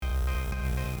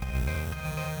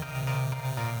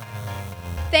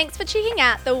Thanks for checking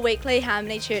out the weekly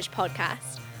Harmony Church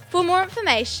podcast. For more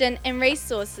information and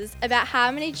resources about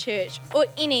Harmony Church or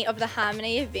any of the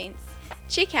Harmony events,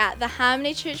 check out the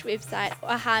Harmony Church website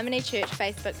or Harmony Church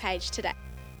Facebook page today.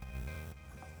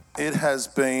 It has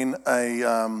been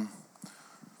a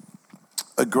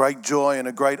great joy and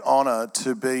a great honour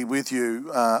to be with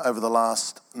you over the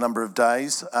last number of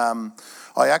days.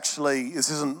 This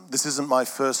isn't my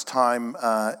first time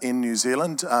in New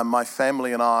Zealand. My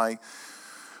family and I,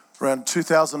 around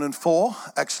 2004,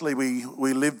 actually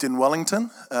we lived in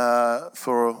Wellington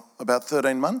for about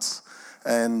 13 months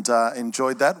and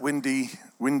enjoyed that,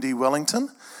 windy Wellington.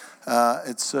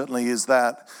 It certainly is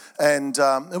that. And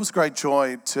it was a great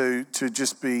joy to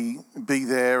just be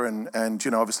there and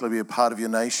obviously be a part of your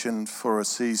nation for a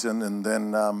season, and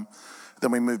then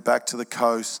we moved back to the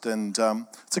coast, and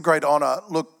it's a great honour.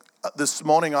 Look, this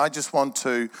morning I just want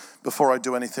to, before I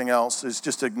do anything else, is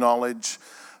just acknowledge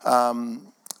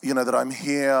that I'm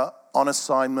here on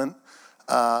assignment.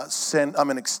 I'm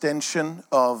an extension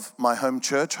of my home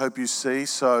church, Hope You See.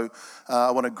 So I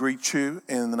want to greet you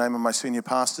in the name of my senior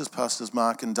pastors, Pastors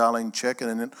Mark and Darlene Check,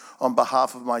 and on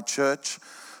behalf of my church.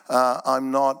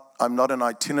 I'm not an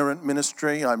itinerant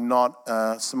ministry. I'm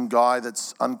not some guy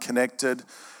that's unconnected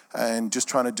and just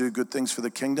trying to do good things for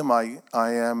the kingdom. I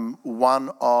am one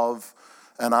of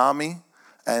an army.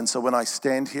 And so when I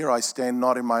stand here, I stand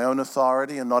not in my own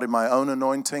authority and not in my own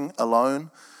anointing alone,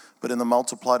 but in the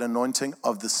multiplied anointing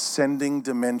of the sending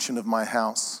dimension of my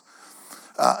house.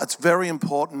 It's very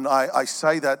important. I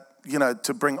say that,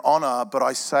 to bring honor, but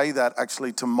I say that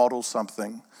actually to model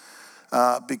something.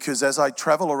 Because as I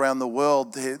travel around the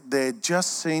world, there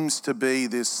just seems to be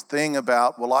this thing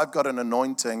about, well, I've got an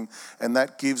anointing and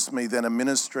that gives me then a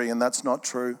ministry, and that's not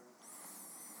true.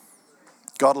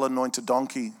 God will anoint a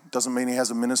donkey, doesn't mean he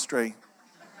has a ministry,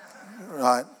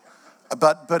 right?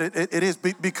 But it is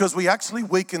because we actually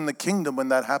weaken the kingdom when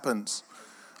that happens.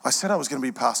 I said I was going to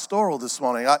be pastoral this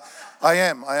morning. I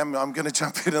am. I'm going to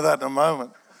jump into that in a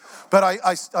moment. But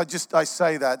I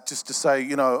say that just to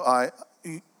say, I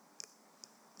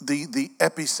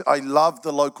love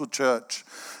the local church,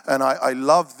 and I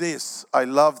love this.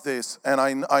 And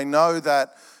I know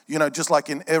that, just like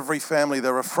in every family,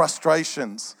 there are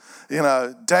frustrations.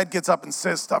 Dad gets up and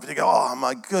says stuff, and you go, oh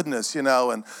my goodness,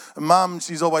 and mum,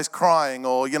 she's always crying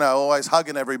or, always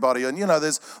hugging everybody. And,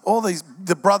 there's all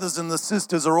the brothers and the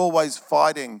sisters are always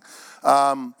fighting.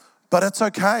 But it's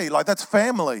okay. Like, that's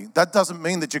family. That doesn't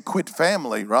mean that you quit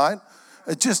family, right?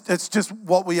 It's just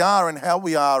what we are and how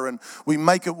we are, and we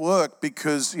make it work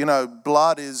because,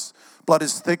 blood is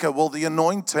thicker. Well, the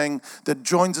anointing that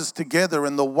joins us together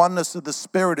and the oneness of the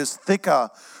Spirit is thicker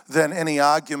than any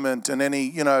argument and any,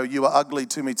 you are ugly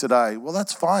to me today. Well,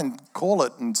 that's fine. Call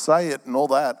it and say it and all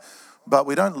that. But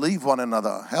we don't leave one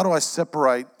another. How do I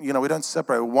separate? We don't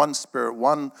separate. One spirit,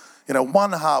 one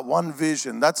heart, one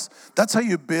vision. That's how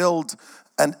you build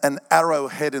an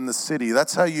arrowhead in the city.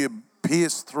 That's how you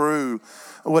pierce through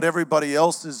what everybody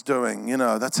else is doing.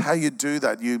 That's how you do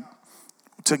that. You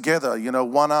together,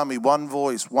 one army, one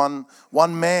voice, one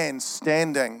man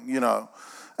standing,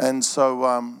 And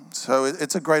so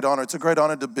it's a great honor. It's a great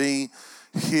honor to be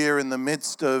here in the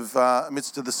midst of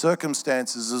the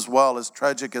circumstances, as well as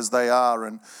tragic as they are,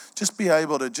 and just be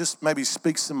able to just maybe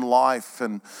speak some life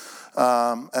and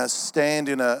stand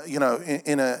in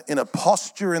a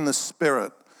posture in the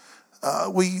Spirit.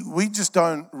 We just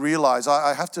don't realize.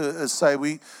 I have to say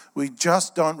we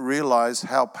just don't realize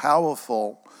how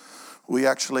powerful we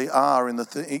actually are in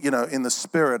the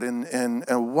Spirit, in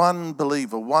one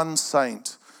believer, one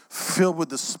saint, filled with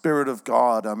the Spirit of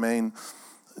God. I mean,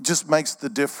 it just makes the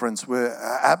difference. We're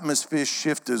atmosphere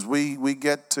shifters. We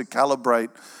get to calibrate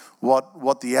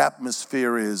what the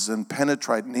atmosphere is and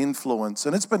penetrate and influence.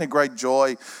 And it's been a great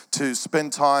joy to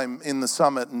spend time in the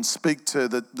summit and speak to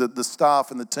the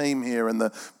staff and the team here and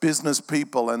the business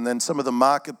people, and then some of the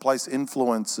marketplace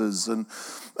influencers,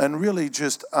 and really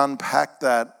just unpack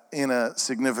that in a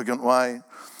significant way.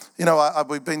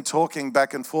 We've been talking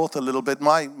back and forth a little bit.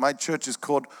 My church is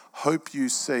called Hope You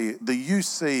See. The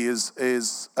UC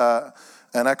is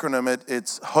an acronym.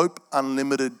 It's Hope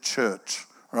Unlimited Church,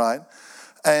 right?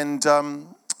 And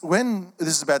when this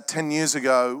is about 10 years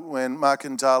ago, when Mark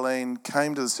and Darlene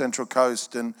came to the Central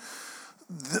Coast, and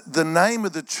the name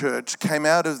of the church came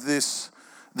out of this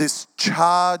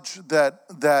charge that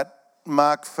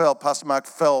Pastor Mark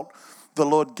felt the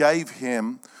Lord gave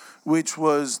him, which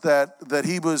was that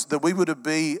we were to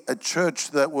be a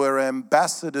church that were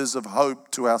ambassadors of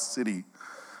hope to our city.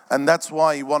 And that's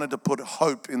why he wanted to put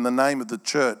hope in the name of the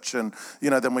church. And,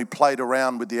 then we played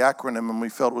around with the acronym and we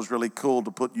felt it was really cool to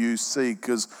put UC,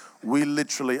 because we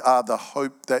literally are the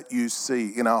hope that you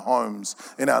see in our homes,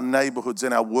 in our neighborhoods,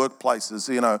 in our workplaces,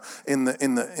 in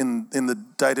the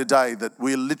day-to-day, that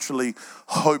we're literally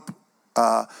hope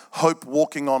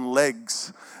walking on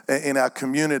legs in our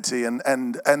community. And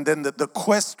then the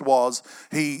quest was,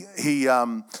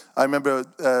 I remember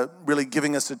really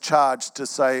giving us a charge to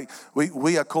say,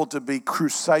 we are called to be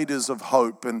crusaders of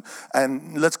hope, and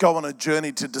let's go on a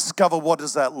journey to discover, what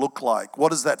does that look like?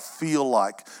 What does that feel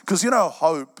like? Because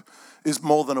hope is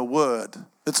more than a word.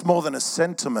 It's more than a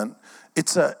sentiment.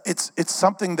 It's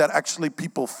something that actually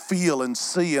people feel and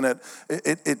see, and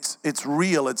it's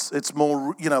real. It's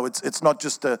more, it's not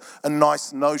just a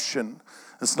nice notion.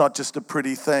 It's not just a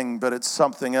pretty thing, but it's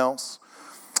something else.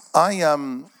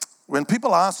 When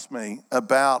people ask me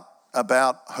about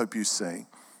Hope UC,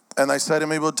 and they say to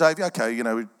me, well, Dave, okay,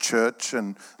 church,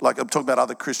 and like I'm talking about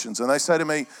other Christians, and they say to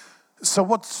me, so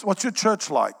what's your church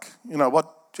like?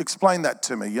 Explain that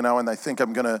to me, and they think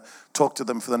I'm going to talk to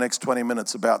them for the next 20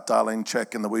 minutes about Darlene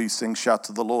Check and that we sing Shout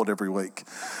to the Lord every week.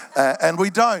 And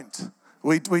we don't.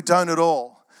 We don't at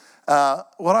all.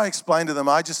 What I explain to them,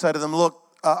 I just say to them, look,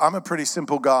 I'm a pretty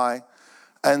simple guy.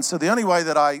 And so the way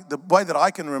that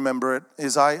I can remember it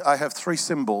is I have 3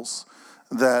 symbols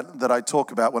that I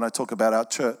talk about when I talk about our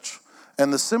church.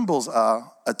 And the symbols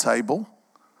are a table,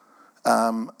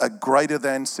 a greater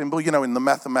than symbol, in the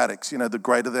mathematics, the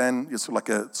greater than, it's like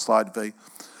a slide V,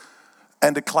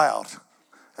 and a cloud.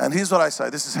 And here's what I say.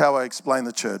 This is how I explain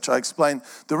the church. I explain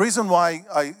the reason why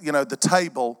the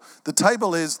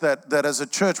table is that as a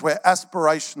church, we're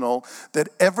aspirational, that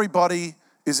everybody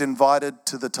is invited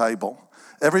to the table.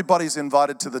 Everybody's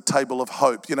invited to the table of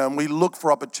hope, and we look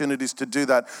for opportunities to do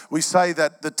that. We say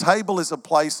that the table is a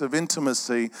place of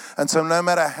intimacy, and so no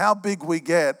matter how big we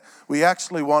get, we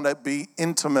actually want to be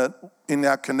intimate in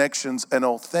our connections and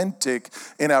authentic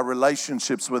in our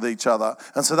relationships with each other.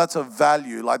 And so that's a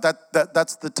value, like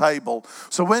that's the table.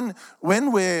 So when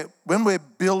we're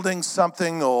building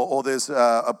something or there's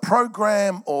a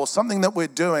program or something that we're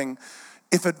doing,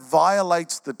 if it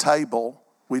violates the table,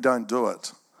 we don't do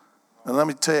it. And let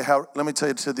me tell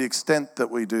you to the extent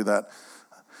that we do that.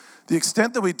 The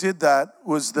extent that we did that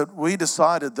was that we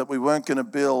decided that we weren't going to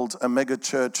build a mega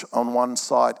church on one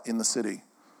site in the city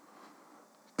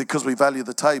because we value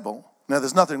the table. Now,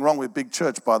 there's nothing wrong with big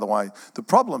church, by the way. The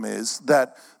problem is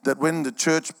that when the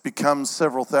church becomes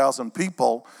several thousand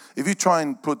people, if you try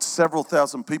and put several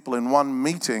thousand people in one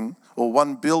meeting or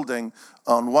one building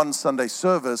on one Sunday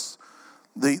service,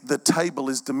 the table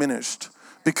is diminished.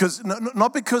 Because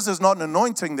not because there's not an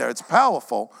anointing there, it's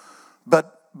powerful,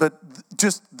 but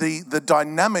just the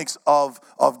dynamics of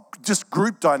just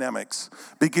group dynamics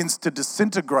begins to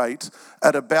disintegrate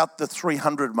at about the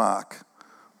 300 mark.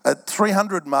 At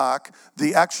 300 mark,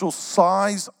 the actual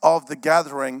size of the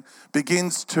gathering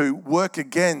begins to work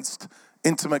against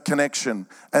intimate connection,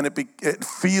 and it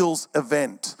feels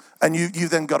event. And you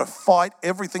then got to fight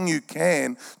everything you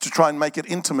can to try and make it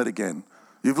intimate again.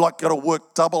 You've got to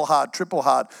work double hard, triple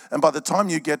hard. And by the time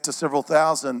you get to several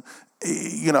thousand,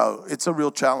 it's a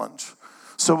real challenge.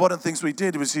 So one of the things we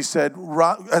did was he said,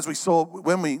 as we saw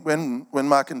when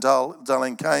Mark and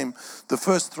Darlene came, the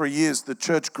first 3 years, the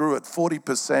church grew at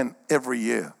 40% every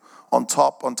year. On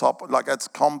top, like that's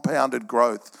compounded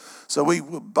growth. So we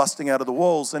were busting out of the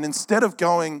walls. And instead of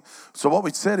what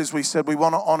we said we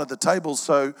want to honor the table.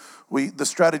 So the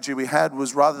strategy we had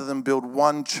was, rather than build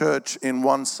one church in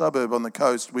one suburb on the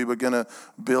coast, we were going to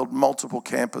build multiple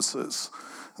campuses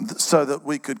so that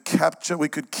we could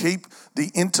keep the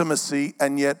intimacy,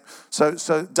 and yet, so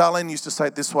Darlene used to say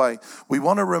it this way: we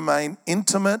want to remain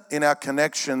intimate in our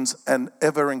connections and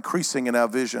ever increasing in our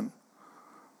vision.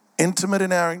 Intimate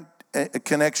in our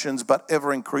connections, but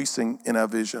ever increasing in our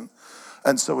vision.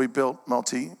 And so we built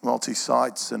multi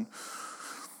sites. And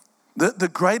the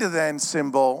greater than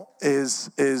symbol is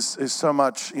so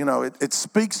much, it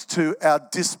speaks to our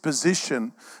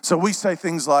disposition. So we say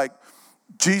things like,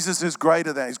 Jesus is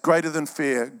greater than. He's greater than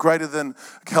fear, greater than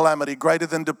calamity, greater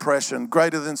than depression,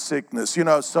 greater than sickness.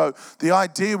 So the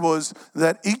idea was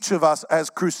that each of us as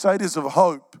crusaders of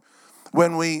hope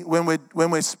when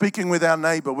we're speaking with our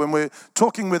neighbor, when we're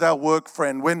talking with our work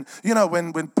friend, when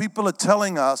people are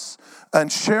telling us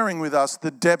and sharing with us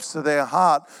the depths of their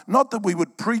heart, not that we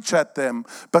would preach at them,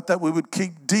 but that we would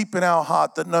keep deep in our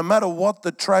heart that no matter what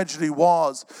the tragedy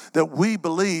was, that we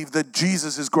believe that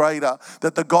Jesus is greater,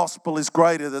 that the gospel is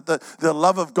greater, that the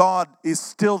love of God is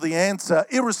still the answer,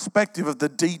 irrespective of the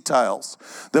details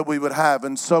that we would have.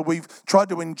 And so we've tried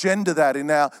to engender that in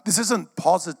this isn't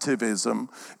positivism,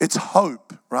 it's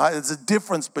hope, right? There's a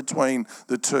difference between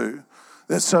the two.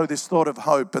 So this thought of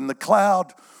hope, and the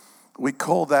cloud, we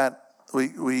call that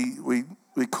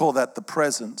the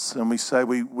presence, and we say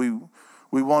we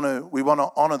want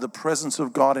to honor the presence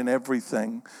of God in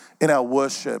everything, in our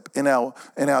worship, in our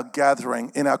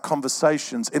gathering, in our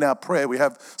conversations, in our prayer. We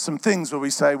have some things where we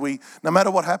say no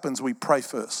matter what happens, we pray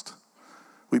first.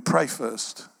 We pray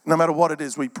first. No matter what it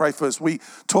is, we pray first. We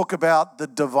talk about the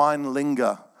divine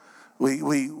linger.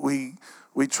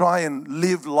 We try and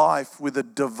live life with a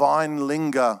divine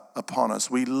linger upon us.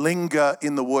 We linger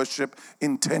in the worship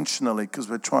intentionally because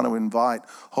we're trying to invite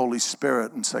Holy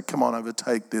Spirit and say, come on,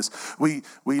 overtake this. We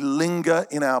linger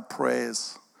in our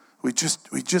prayers. We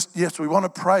want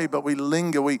to pray, but we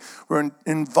linger. We're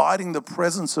inviting the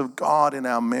presence of God in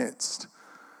our midst.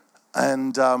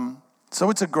 And so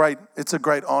it's a great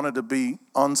honor to be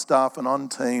on staff and on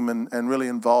team and really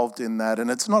involved in that.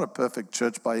 And it's not a perfect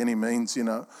church by any means,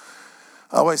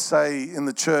 I always say in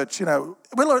the church, we're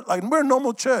a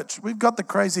normal church. We've got the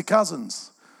crazy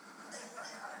cousins.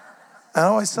 And I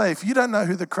always say, if you don't know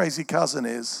who the crazy cousin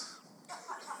is,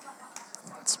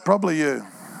 it's probably you.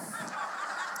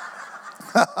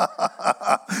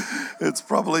 It's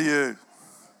probably you.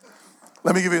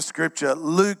 Let me give you a scripture.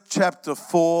 Luke chapter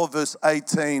 4, verse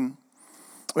 18.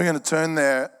 We're going to turn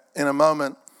there in a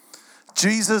moment.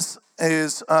 Jesus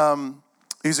is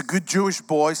he's a good Jewish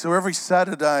boy, so every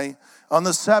Saturday on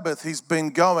the Sabbath, he's been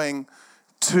going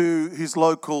to his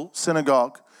local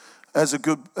synagogue as a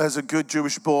good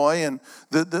Jewish boy, and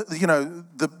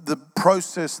the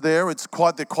process there.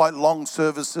 They're quite long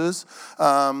services,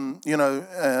 on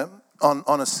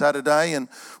a Saturday. And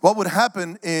what would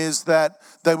happen is that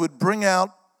they would bring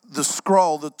out the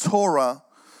scroll, the Torah,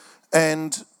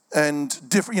 and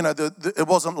different. It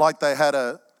wasn't like they had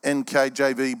a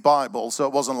NKJV Bible, so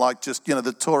it wasn't like just,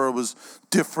 the Torah was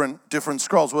different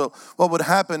scrolls. Well, what would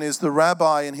happen is the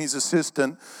rabbi and his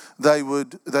assistant, they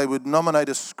would nominate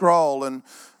a scroll,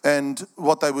 and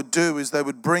what they would do is they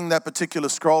would bring that particular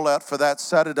scroll out for that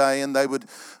Saturday, and they would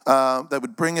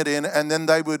bring it in, and then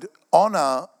they would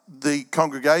honor the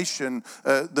congregation,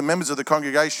 the members of the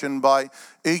congregation, by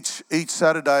each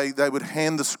Saturday they would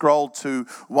hand the scroll to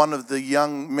one of the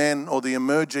young men or the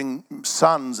emerging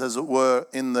sons, as it were,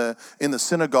 in the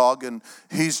synagogue, and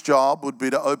his job would be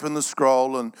to open the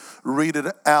scroll and read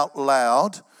it out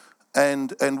loud, and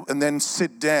then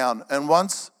sit down. And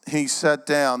once he sat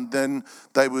down, then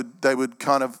they would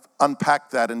kind of unpack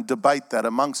that and debate that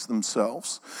amongst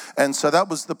themselves. And so that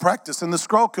was the practice. And the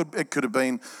scroll could have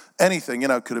been anything,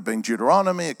 it could have been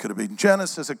Deuteronomy, it could have been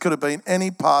Genesis, it could have been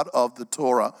any part of the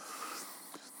Torah.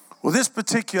 Well, this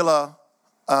particular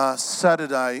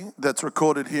Saturday that's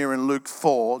recorded here in Luke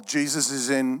 4, Jesus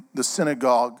is in the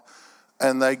synagogue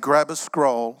and they grab a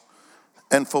scroll,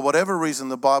 and for whatever reason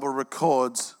the Bible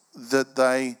records that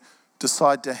they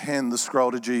decide to hand the scroll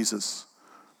to Jesus.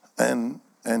 And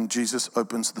Jesus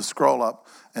opens the scroll up,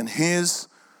 and here's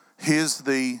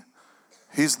the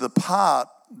part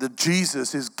that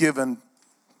Jesus is given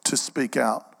to speak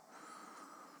out.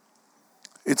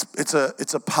 It's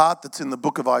a part that's in the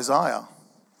book of Isaiah.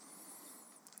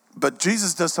 But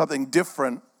Jesus does something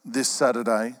different this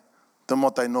Saturday than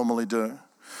what they normally do.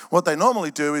 What they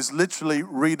normally do is literally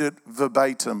read it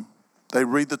verbatim. They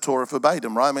read the Torah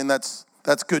verbatim, right? I mean, that's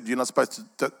good. You're not supposed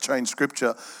to change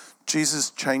scripture. Jesus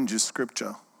changes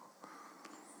scripture.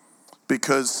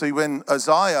 Because, see, when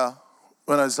Isaiah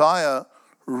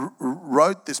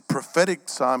wrote this prophetic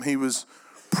psalm, he was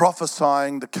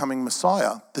prophesying the coming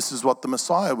Messiah. This is what the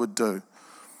Messiah would do.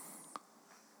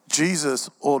 Jesus,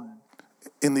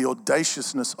 in the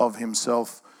audaciousness of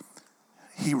himself,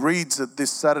 he reads it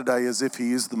this Saturday as if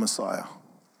he is the Messiah.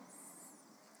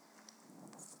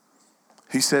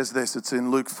 He says this, it's in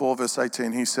Luke 4 verse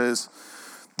 18. He says,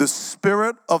 "The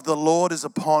Spirit of the Lord is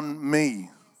upon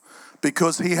me,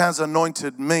 because he has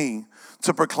anointed me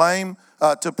to proclaim,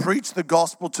 to preach the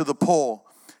gospel to the poor.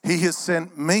 He has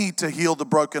sent me to heal the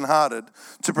brokenhearted,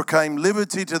 to proclaim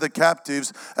liberty to the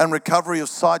captives and recovery of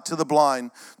sight to the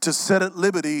blind, to set at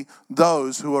liberty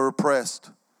those who are oppressed."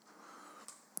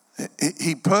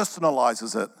 He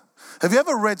personalizes it. Have you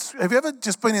ever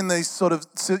just been in these sort of,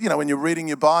 when you're reading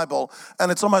your Bible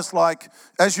and it's almost like,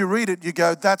 as you read it, you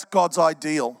go, that's God's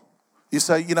ideal. You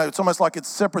say, it's almost like it's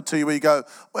separate to you where you go,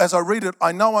 as I read it,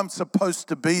 I know I'm supposed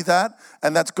to be that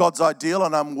and that's God's ideal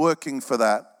and I'm working for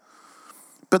that.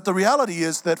 But the reality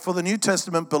is that for the New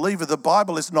Testament believer, the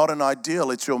Bible is not an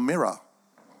ideal, it's your mirror.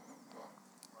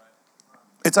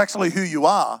 It's actually who you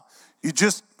are.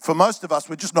 For most of us,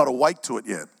 we're just not awake to it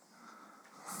yet.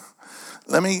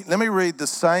 Let me read the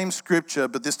same scripture,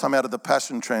 but this time out of the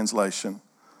Passion Translation,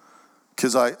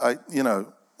 because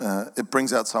it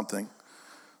brings out something.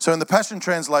 So in the Passion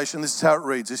Translation, this is how it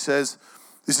reads. It says,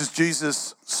 this is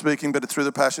Jesus speaking, but through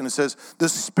the Passion. It says, the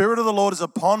Spirit of the Lord is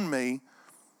upon me,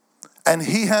 and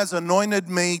he has anointed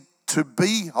me to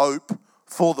be hope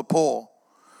for the poor,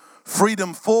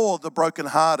 freedom for the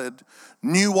brokenhearted,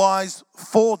 new eyes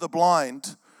for the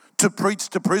blind, to preach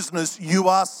to prisoners, you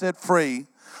are set free.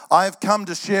 I have come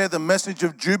to share the message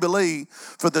of Jubilee,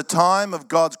 for the time of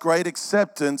God's great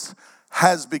acceptance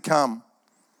has begun.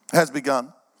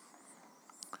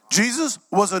 Jesus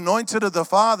was anointed of the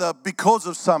Father because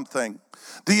of something.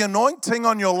 The anointing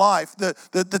on your life,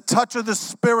 the touch of the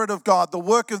Spirit of God, the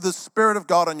work of the Spirit of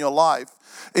God on your life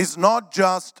is not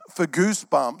just for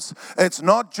goosebumps. It's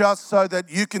not just so that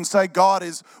you can say God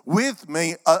is with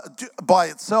me by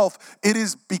itself. It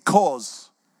is because.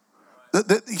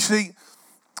 You see,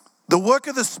 the work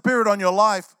of the Spirit on your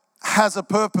life has a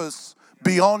purpose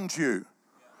beyond you.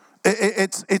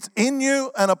 It's in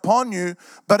you and upon you,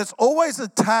 but it's always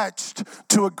attached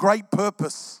to a great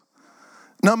purpose.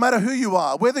 No matter who you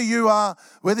are, whether you are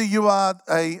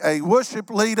a worship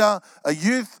leader, a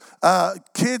youth,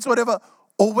 kids, whatever,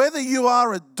 or whether you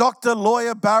are a doctor,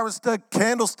 lawyer, barrister,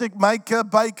 candlestick maker,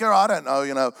 baker, I don't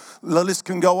know, the list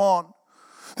can go on.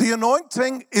 The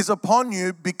anointing is upon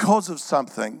you because of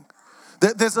something.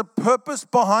 There's a purpose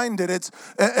behind it.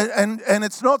 And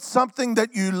it's not something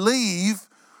that you leave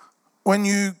when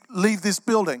you leave this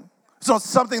building. It's not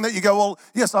something that you go, well,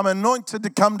 yes, I'm anointed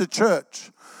to come to church.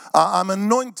 I'm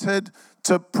anointed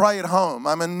to pray at home.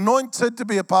 I'm anointed to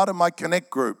be a part of my Connect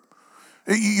group.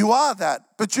 You are that,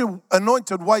 but you're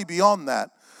anointed way beyond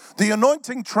that. The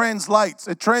anointing translates.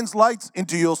 It translates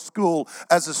into your school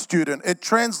as a student. It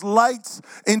translates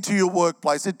into your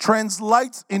workplace. It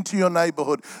translates into your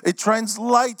neighborhood. It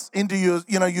translates into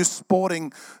your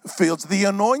sporting fields. The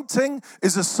anointing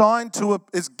is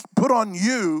is put on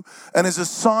you and is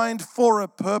assigned for a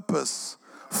purpose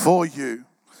for you.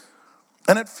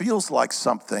 And it feels like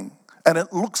something, and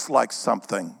it looks like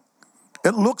something.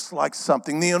 It looks like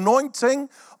something. The anointing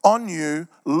on you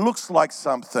looks like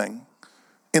something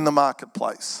in the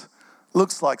marketplace.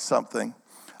 Looks like something.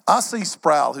 R.C.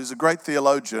 Sproul, who's a great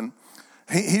theologian,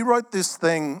 he wrote this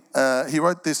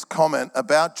comment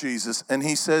about Jesus, and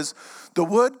he says, the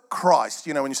word Christ,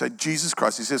 when you say Jesus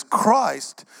Christ, he says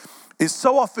Christ is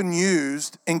so often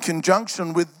used in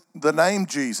conjunction with the name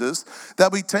Jesus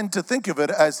that we tend to think of it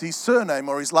as his surname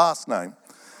or his last name.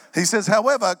 He says,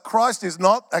 however, Christ is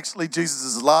not actually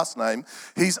Jesus' last name.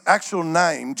 His actual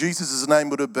name, Jesus' name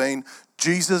would have been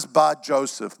Jesus bar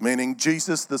Joseph, meaning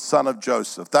Jesus the son of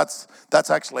Joseph. That's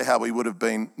actually how he would have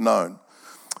been known.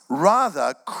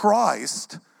 Rather,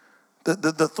 Christ,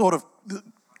 the thought of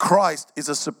Christ is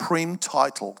a supreme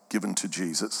title given to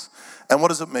Jesus. And what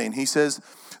does it mean? He says,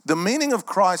 the meaning of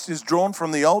Christ is drawn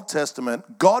from the Old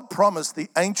Testament. God promised the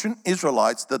ancient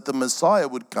Israelites that the Messiah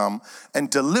would come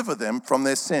and deliver them from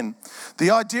their sin.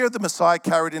 The idea of the Messiah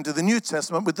carried into the New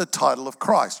Testament with the title of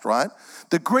Christ, right?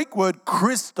 The Greek word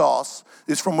Christos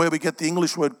is from where we get the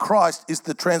English word Christ, is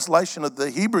the translation of the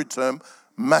Hebrew term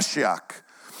Mashiach,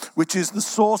 which is the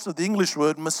source of the English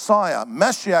word Messiah.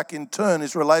 Mashiach in turn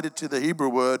is related to the Hebrew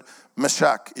word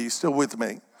Meshach. Are you still with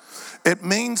me? It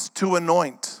means to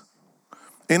anoint.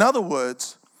 In other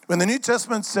words, when the New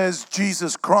Testament says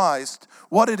Jesus Christ,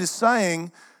 what it is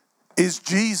saying is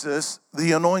Jesus,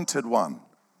 the anointed one.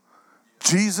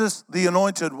 Jesus, the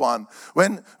anointed one.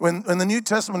 When the New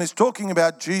Testament is talking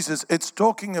about Jesus, it's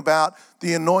talking about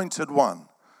the anointed one.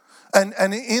 And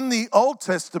in the Old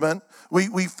Testament,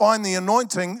 we find the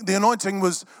anointing. The anointing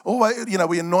was always,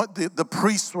 we anoint, the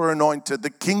priests were anointed, the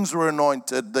kings were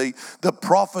anointed, the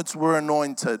prophets were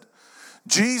anointed.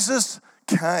 Jesus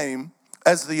came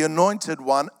as the anointed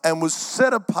one and was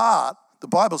set apart. The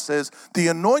Bible says the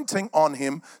anointing on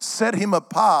him set him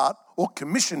apart or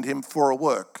commissioned him for a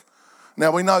work.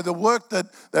 Now we know the work that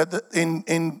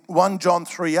in 1 John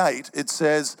 3:8 it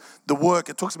says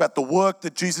it talks about the work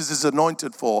that Jesus is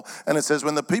anointed for. And it says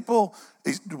 1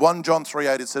 John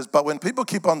 3:8 it says, but when people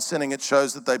keep on sinning, it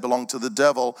shows that they belong to the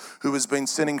devil who has been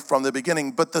sinning from the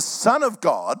beginning. But the Son of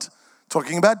God,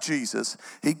 talking about Jesus,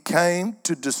 he came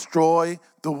to destroy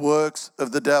the works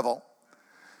of the devil.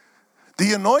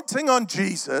 The anointing on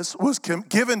Jesus was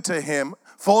given to him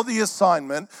for the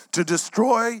assignment to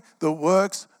destroy the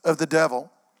works of the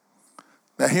devil.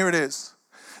 Now here it is.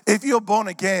 If you're born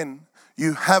again,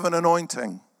 you have an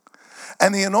anointing.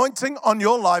 And the anointing on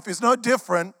your life is no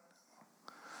different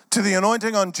to the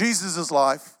anointing on Jesus'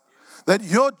 life. That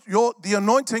the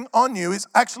anointing on you is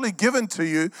actually given to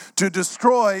you to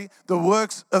destroy the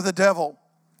works of the devil.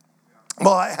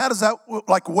 Well, how does that,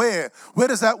 where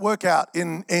does that work out?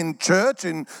 In church,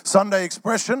 in Sunday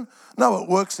expression? No, it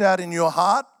works out in your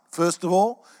heart, first of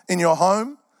all, in your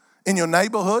home, in your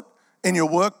neighborhood, in your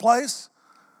workplace,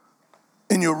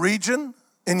 in your region,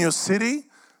 in your city.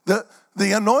 The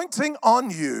anointing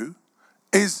on you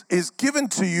is given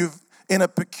to you in a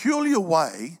peculiar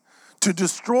way to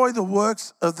destroy the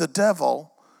works of the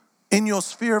devil in your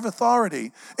sphere of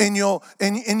authority, in your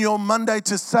Monday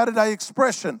to Saturday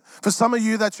expression. For some of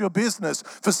you, that's your business.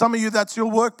 For some of you, that's your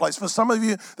workplace. For some of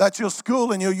you, that's your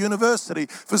school and your university.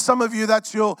 For some of you,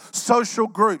 that's your social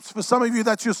groups. For some of you,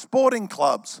 that's your sporting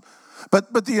clubs.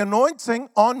 But the anointing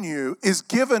on you is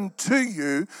given to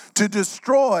you to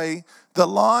destroy the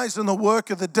lies and the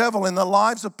work of the devil in the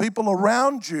lives of people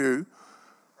around you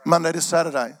Monday to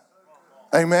Saturday.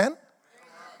 Amen?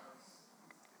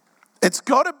 It's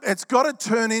got to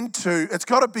turn into, it's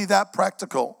got to be that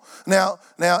practical. Now,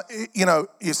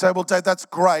 you say, well, Dave, that's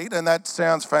great and that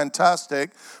sounds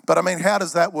fantastic, but I mean, how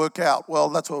does that work out? Well,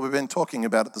 that's what we've been talking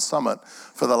about at the summit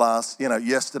for the last,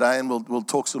 yesterday, and we'll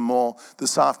talk some more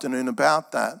this afternoon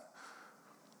about that.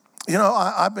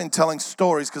 I've been telling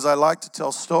stories because I like to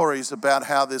tell stories about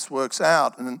how this works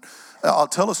out, and I'll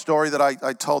tell a story that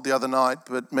I told the other night,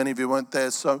 but many of you weren't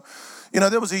there, so.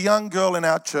 There was a young girl in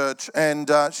our church, and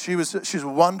she's a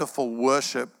wonderful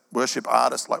worship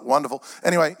artist, like wonderful.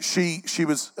 Anyway, she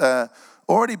was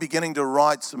already beginning to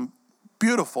write some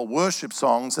beautiful worship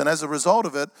songs, and as a result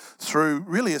of it, through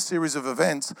really a series of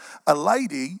events, a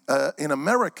lady in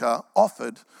America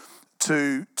offered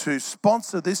to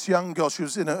sponsor this young girl. She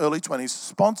was in her early 20s,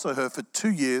 sponsor her for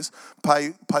 2 years,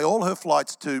 pay all her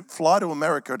flights to fly to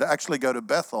America to actually go to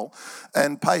Bethel,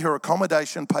 and pay her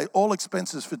accommodation, pay all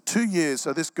expenses for 2 years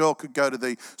so this girl could go to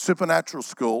the supernatural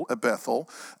school at Bethel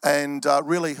and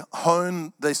really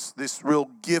hone this real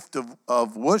gift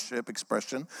of worship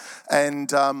expression. And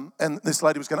this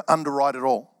lady was going to underwrite it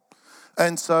all.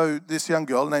 And so this young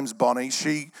girl, her name's Bonnie,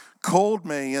 she called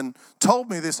me and told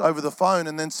me this over the phone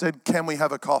and then said, can we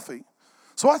have a coffee?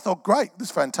 So I thought, great, this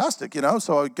is fantastic,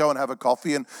 So I go and have a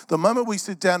coffee. And the moment we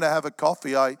sit down to have a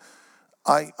coffee, I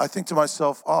think to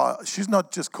myself, she's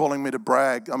not just calling me to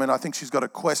brag. I mean, I think she's got a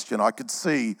question. I could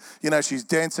see, she's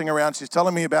dancing around. She's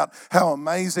telling me about how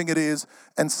amazing it is.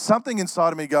 And something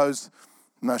inside of me goes,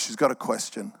 no, she's got a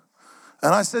question.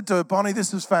 And I said to her, Bonnie,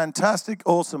 this is fantastic,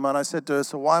 awesome. And I said to her,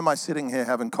 so why am I sitting here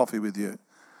having coffee with you?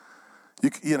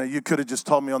 You could have just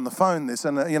told me on the phone this,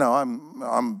 and I'm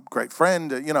a great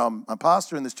friend, I'm a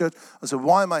pastor in this church. I said,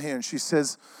 why am I here? And she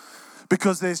says,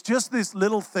 because there's just this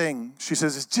little thing. She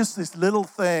says, it's just this little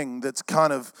thing that's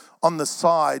kind of on the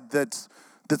side that's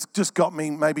just got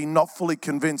me maybe not fully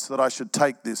convinced that I should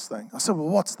take this thing. I said, well,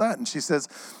 what's that? And she says,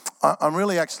 I'm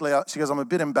really actually, she goes, I'm a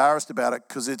bit embarrassed about it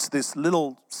because it's this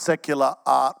little secular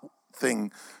art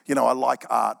thing. I like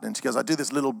art. And she goes, I do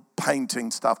this little painting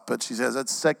stuff, but she says,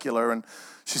 it's secular. And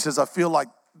she says, I feel like,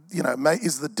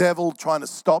 is the devil trying to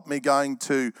stop me going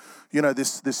to,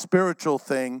 this spiritual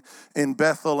thing in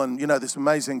Bethel and, this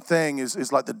amazing thing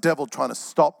is like the devil trying to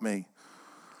stop me.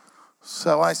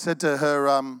 So I said to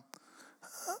her,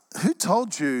 who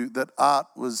told you that art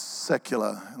was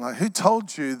secular? Like, who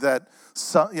told you that,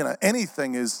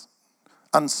 anything is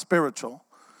unspiritual?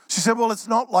 She said, well, it's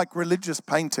not like religious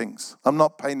paintings. I'm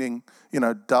not painting,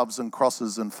 doves and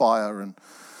crosses and fire and,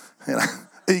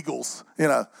 eagles,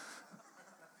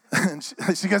 And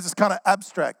she goes, it's kind of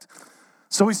abstract.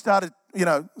 So we started,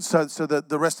 so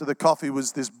the rest of the coffee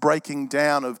was this breaking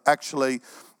down of actually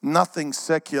nothing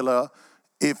secular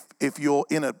if you're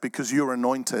in it because you're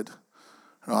anointed,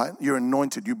 right? You're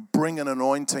anointed. You bring an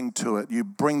anointing to it. You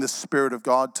bring the Spirit of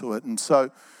God to it. And so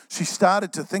she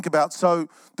started to think about, so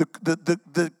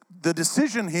the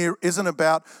decision here isn't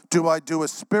about, do I do a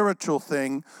spiritual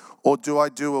thing or do I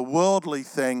do a worldly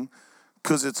thing?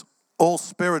 Because it's all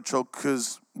spiritual,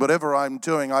 because whatever I'm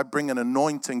doing, I bring an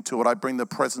anointing to it. I bring the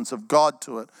presence of God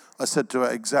to it. I said to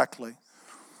her, exactly.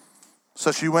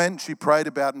 So she went, she prayed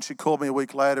about it, and she called me a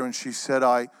week later and she said,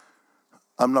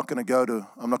 I'm not going to go to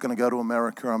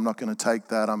America. I'm not going to take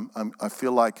that. I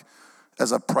feel like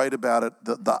as I prayed about it,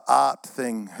 the art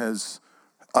thing has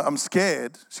I'm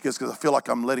scared. She goes, because I feel like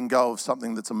I'm letting go of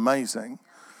something that's amazing.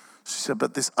 She said,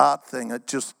 but this art thing,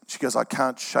 she goes, I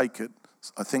can't shake it.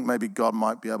 I think maybe God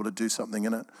might be able to do something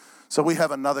in it. So we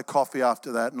have another coffee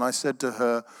after that, and I said to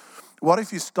her, what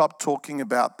if you stop talking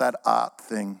about that art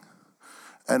thing?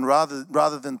 And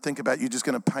rather than think about you just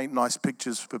going to paint nice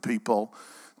pictures for people,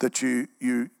 that you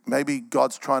maybe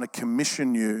God's trying to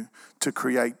commission you to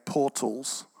create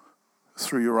portals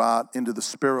through your art into the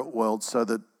spirit world so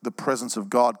that the presence of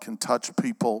God can touch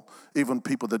people, even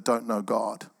people that don't know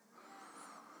God.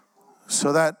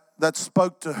 So that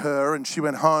spoke to her, and she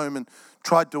went home and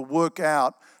tried to work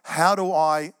out, how do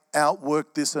I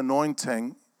outwork this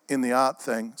anointing in the art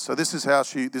thing? So this is how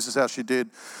she did.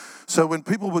 So when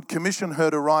people would commission her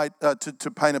to write,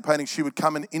 to paint a painting, she would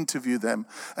come and interview them.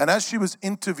 And as she was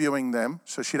interviewing them,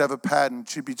 so she'd have a pad and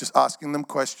she'd be just asking them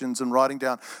questions and writing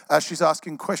down. As she's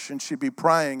asking questions, she'd be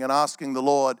praying and asking the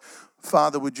Lord,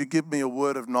 Father, would you give me a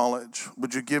word of knowledge?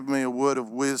 Would you give me a word of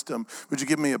wisdom? Would you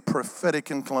give me a prophetic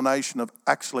inclination of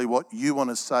actually what you want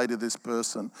to say to this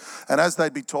person? And as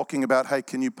they'd be talking about, hey,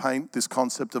 can you paint this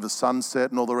concept of a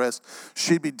sunset and all the rest,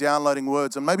 she'd be downloading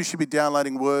words. And maybe she'd be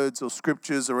downloading words or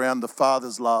scriptures around the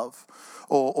Father's love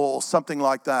or something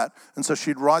like that. And so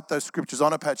she'd write those scriptures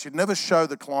on a pad. She'd never show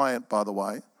the client, by the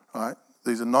way, right?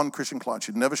 These are non-Christian clients.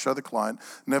 She'd never show the client,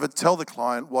 never tell the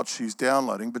client what she's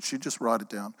downloading, but she'd just write it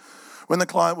down. When the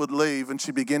client would leave and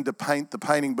she began to paint the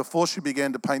painting, before she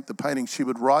began to paint the painting, she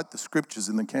would write the scriptures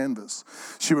in the canvas.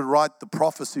 She would write the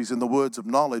prophecies and the words of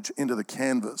knowledge into the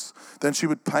canvas. Then she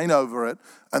would paint over it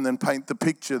and then paint the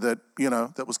picture that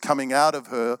was coming out of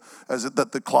her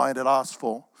that the client had asked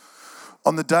for.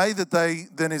 On the day that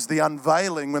then is the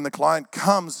unveiling, when the client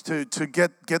comes to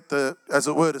get the, as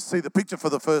it were, to see the picture for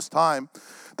the first time,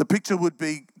 the picture would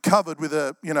be covered with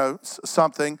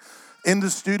something in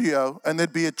the studio, and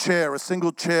there'd be a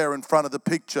single chair in front of the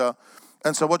picture.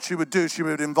 And so what she would do, she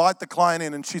would invite the client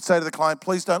in, and she'd say to the client,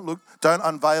 please don't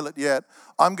unveil it yet.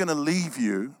 I'm going to leave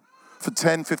you for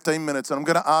 10, 15 minutes, and I'm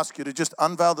going to ask you to just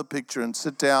unveil the picture and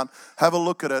sit down, have a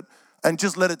look at it, and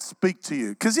just let it speak to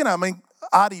you. Because,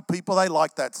 arty people, they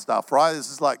like that stuff, right?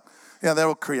 This is like, they're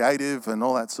all creative and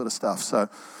all that sort of stuff. So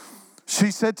she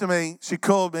said to me, she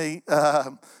called me,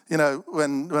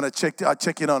 when I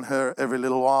check in on her every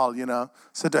little while,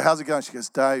 said to her, how's it going? She goes,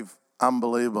 Dave,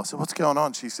 unbelievable. I said, what's going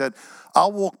on? She said,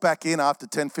 I'll walk back in after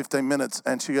 10, 15 minutes.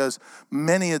 And she goes,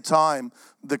 many a time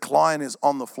the client is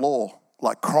on the floor,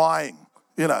 like crying,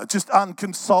 just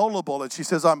inconsolable. And she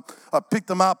says, I picked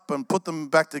them up and put them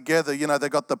back together. They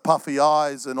got the puffy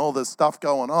eyes and all this stuff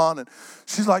going on. And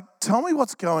she's like, tell me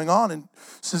what's going on. And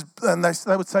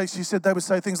they would say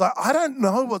things like, I don't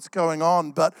know what's going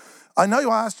on, but I know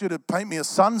I asked you to paint me a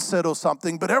sunset or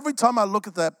something, but every time I look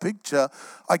at that picture,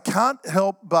 I can't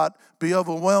help but be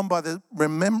overwhelmed by the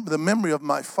memory of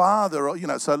my father.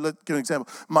 So let's give an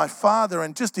example. My father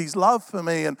and just his love for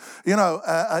me, and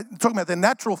talking about their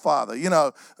natural father.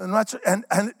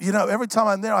 And every time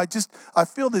I'm there, I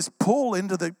feel this pull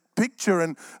into the picture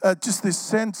and just this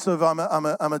sense of I'm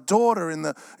a daughter in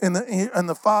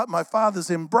my father's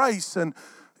embrace. And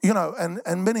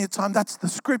and many a time that's the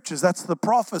scriptures, that's the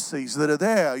prophecies that are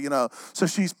there, So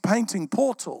she's painting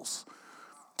portals.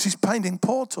 She's painting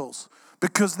portals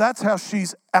because that's how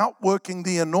she's outworking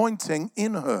the anointing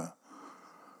in her.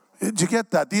 Do you get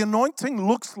that? The anointing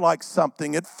looks like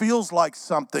something. It feels like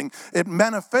something. It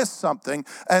manifests something.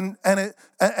 And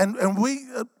we,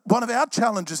 one of our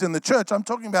challenges in the church, I'm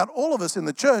talking about all of us in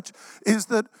the church, is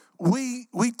that we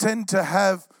tend to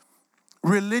have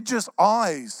religious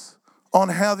eyes on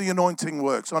how the anointing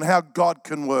works, on how God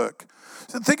can work.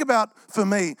 So think about, for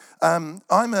me, I'm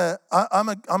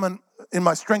in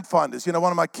my strength finders, one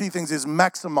of my key things is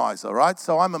maximizer, right?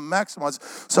 So I'm a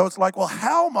maximizer. So it's like, well,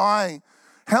 how am I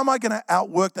going to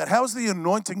outwork that? How is the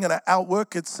anointing going to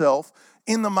outwork itself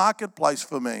in the marketplace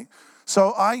for me?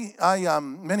 So I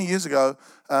many years ago,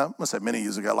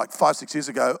 like 5, 6 years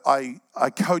ago, I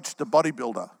coached a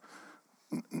bodybuilder.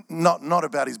 Not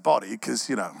about his body, because,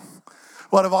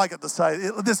 what have I got to say?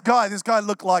 This guy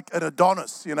looked like an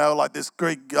Adonis, like this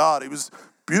Greek god. He was a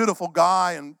beautiful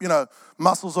guy and,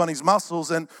 muscles on his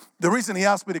muscles. And the reason he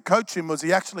asked me to coach him was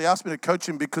he actually asked me to coach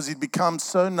him because he'd become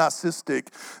so narcissistic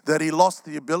that he lost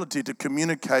the ability to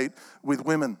communicate with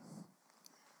women.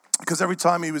 Because every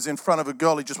time he was in front of a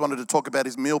girl, he just wanted to talk about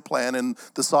his meal plan and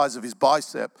the size of his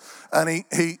bicep. And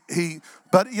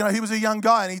but he was a young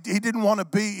guy and he didn't want to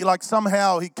be, like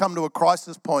somehow he'd come to a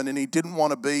crisis point and he didn't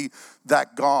want to be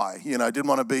that guy, didn't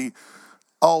want to be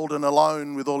old and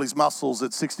alone with all his muscles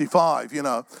at 65,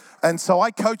 And so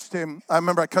I coached him. I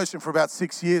remember I coached him for about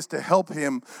 6 years to help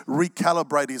him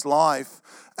recalibrate his life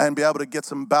and be able to get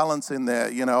some balance in there.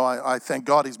 You know, I thank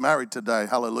God he's married today.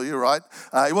 Hallelujah, right?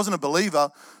 He wasn't a believer,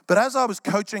 but as I was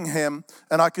coaching him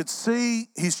and I could see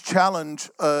his challenge,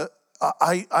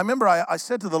 I remember I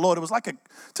said to the Lord, it was like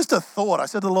just a thought. I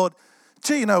said to the Lord,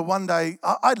 gee, you know, one day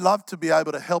I'd love to be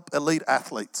able to help elite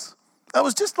athletes. That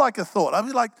was just like a thought. I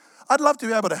was like, I'd love to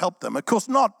be able to help them. Of course,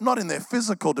 not in their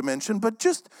physical dimension, but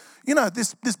just, you know,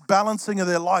 this balancing of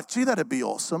their life. Gee, that'd be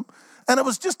awesome. And it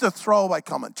was just a throwaway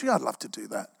comment. Gee, I'd love to do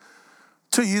that.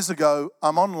 2 years ago,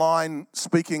 I'm online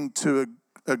speaking to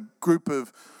a group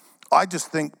of, I just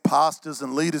think, pastors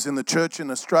and leaders in the church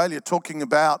in Australia talking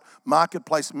about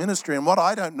marketplace ministry. And what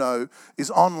I don't know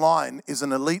is online is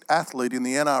an elite athlete in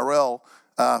the NRL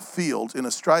field in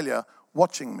Australia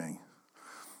watching me.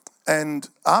 And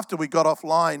after we got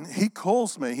offline, he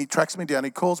calls me, he tracks me down,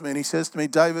 he calls me and he says to me,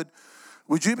 David,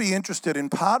 would you be interested in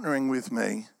partnering with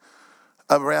me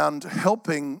around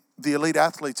helping the elite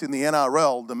athletes in the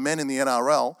NRL, the men in the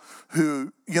NRL,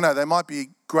 who, you know, they might be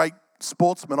great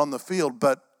sportsmen on the field,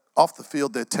 but off the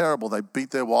field, they're terrible. They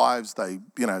beat their wives, they,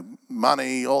 you know,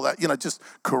 money, all that, you know, just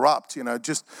corrupt, you know,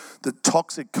 just the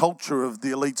toxic culture of the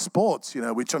elite sports, you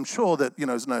know, which I'm sure that, you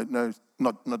know, is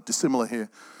not dissimilar here.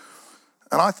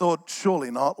 And I thought, surely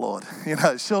not, Lord. You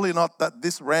know, surely not that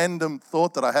this random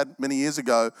thought that I had many years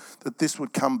ago, that this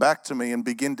would come back to me and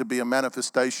begin to be a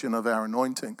manifestation of our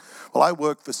anointing. Well, I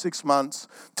worked for 6 months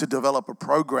to develop a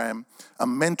program, a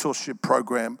mentorship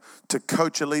program to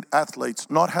coach elite athletes,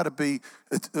 not how to be,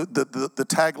 the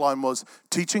tagline was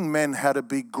teaching men how to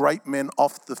be great men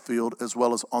off the field as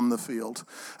well as on the field.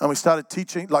 And we started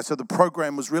teaching, so the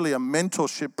program was really a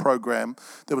mentorship program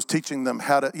that was teaching them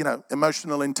how to, you know,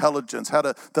 emotional intelligence,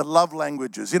 the love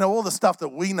languages, you know, all the stuff that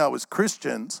we know as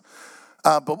Christians.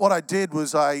 But what I did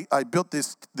was I built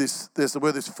this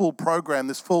full program,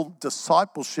 this full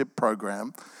discipleship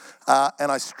program,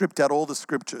 and I stripped out all the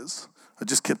scriptures. I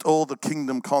just kept all the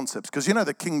kingdom concepts because, you know,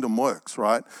 the kingdom works,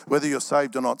 right? Whether you're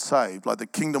saved or not saved, like the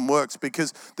kingdom works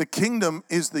because the kingdom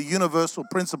is the universal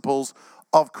principles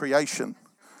of creation.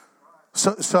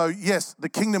 So yes, the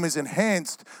kingdom is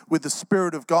enhanced with the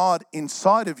Spirit of God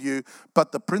inside of you,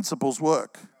 but the principles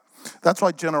work. That's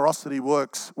why generosity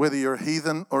works, whether you're a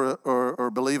heathen or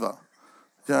a believer.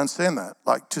 You understand that?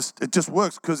 It just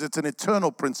works because it's an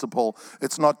eternal principle.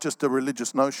 It's not just a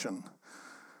religious notion.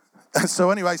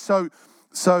 So anyway, so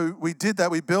we did that,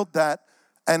 we built that,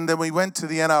 and then we went to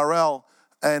the NRL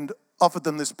and offered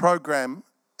them this program.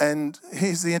 And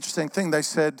here's the interesting thing. They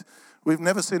said, we've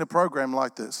never seen a program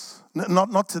like this.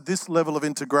 Not to this level of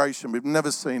integration. We've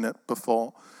never seen it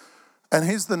before. And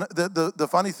here's the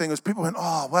funny thing is people went,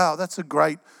 oh, wow, that's a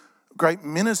great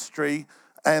ministry.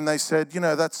 And they said, you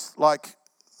know, that's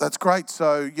great.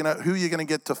 So, you know, who are you going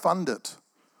to get to fund it?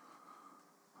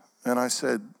 And I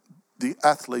said, the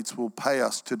athletes will pay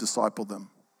us to disciple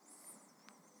them.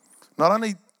 Not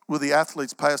only will the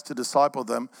athletes pay us to disciple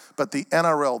them, but the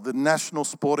NRL, the national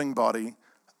sporting body,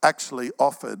 actually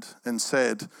offered and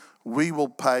said, we will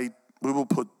put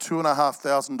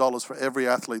 $2,500 for every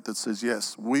athlete that says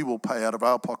yes. We will pay out of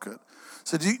our pocket.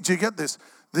 So do you get this?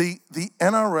 The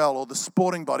NRL or the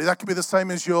sporting body, that could be the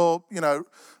same as your, you know,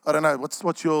 I don't know,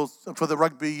 what's yours for the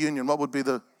rugby union? What would be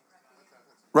the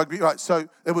rugby? Right, so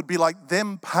it would be like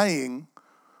them paying,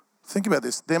 think about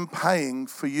this, them paying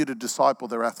for you to disciple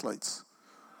their athletes.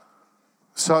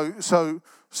 So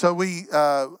we,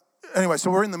 anyway,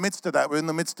 so we're in the midst of that. We're in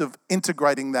the midst of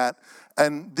integrating that.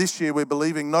 And this year we're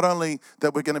believing not only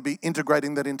that we're going to be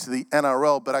integrating that into the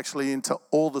NRL, but actually into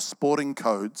all the sporting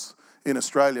codes in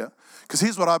Australia. Because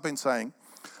here's what I've been saying.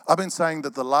 I've been saying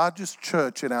that the largest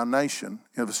church in our nation,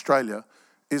 of Australia,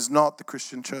 is not the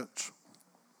Christian church.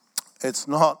 It's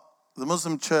not the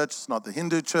Muslim church. It's not the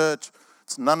Hindu church.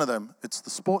 It's none of them. It's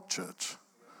the sport church.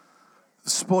 The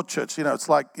sport church, you know, it's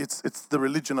like it's the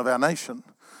religion of our nation.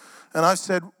 And I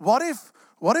said, what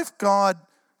if God,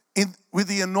 with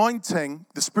the anointing,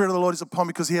 the Spirit of the Lord is upon me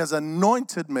because he has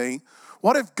anointed me.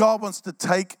 What if God wants to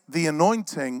take the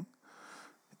anointing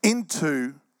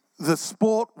into the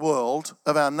sport world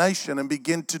of our nation and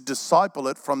begin to disciple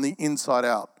it from the inside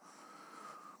out?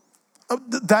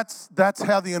 That's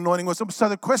how the anointing was. So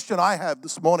the question I have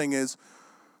this morning is,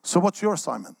 so what's your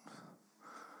assignment?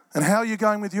 And how are you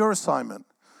going with your assignment?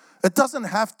 It doesn't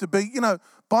have to be, you know,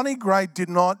 Bonnie Gray did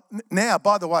not, now,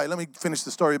 by the way, let me finish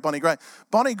the story of Bonnie Gray.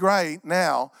 Bonnie Gray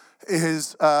now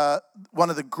is one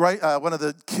of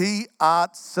the key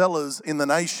art sellers in the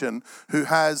nation who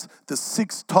has the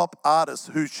 6 top artists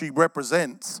who she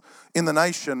represents in the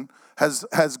nation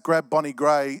has grabbed Bonnie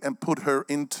Gray and put her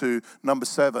into number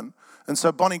 7. And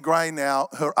so Bonnie Gray now,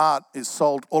 her art is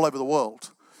sold all over the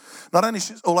world. Not only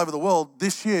she's all over the world,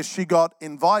 this year she got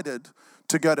invited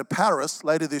to go to Paris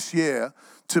later this year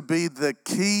to be the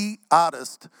key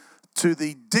artist to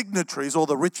the dignitaries or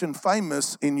the rich and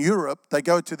famous in Europe. They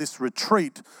go to this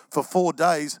retreat for 4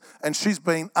 days, and she's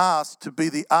been asked to be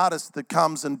the artist that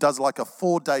comes and does like a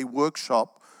 4-day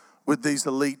workshop with these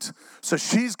elite. So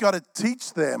she's got to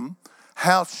teach them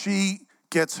how she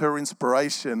gets her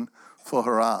inspiration for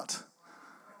her art.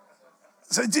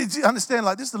 So do you understand?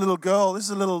 Like, this is a little girl, this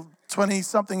is a little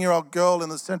 20-something-year-old girl in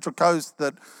the Central Coast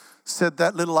that said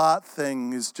that little art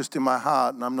thing is just in my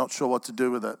heart and I'm not sure what to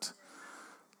do with it.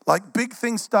 Like, big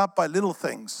things start by little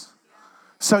things.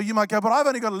 So you might go, but I've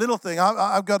only got a little thing.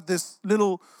 I've got this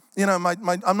little, I'm not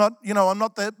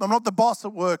the boss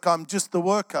at work. I'm just the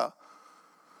worker.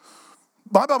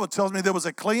 My Bible tells me there was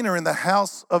a cleaner in the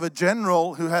house of a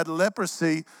general who had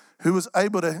leprosy, who was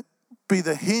able to be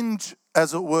the hinge,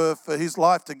 as it were, for his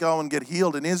life to go and get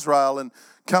healed in Israel and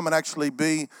come and actually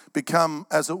become,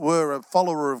 as it were, a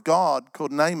follower of God,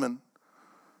 called Naaman.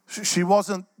 She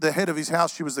wasn't the head of his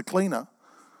house, she was the cleaner.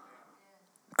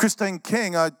 Christine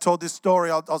King, I told this story,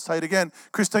 I'll say it again.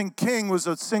 Christine King was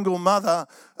a single mother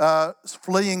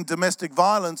fleeing domestic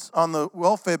violence on the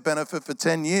welfare benefit for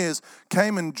 10 years,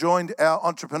 came and joined our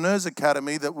Entrepreneurs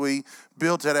Academy that we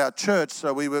built at our church.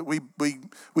 So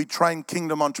we trained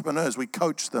kingdom entrepreneurs, we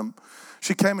coached them.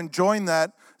 She came and joined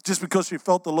that just because she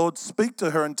felt the Lord speak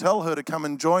to her and tell her to come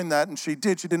and join that, and she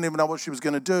did. She didn't even know what she was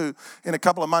going to do. In a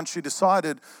couple of months, she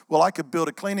decided, well, I could build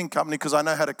a cleaning company because I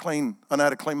know how to clean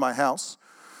my house.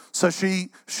 So she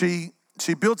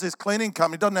builds this cleaning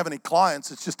company, doesn't have any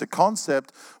clients, it's just a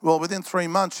concept. Well, within 3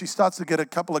 months, she starts to get a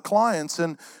couple of clients,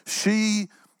 and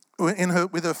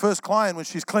with her first client, when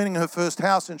she's cleaning her first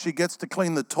house and she gets to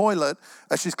clean the toilet,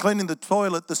 as she's cleaning the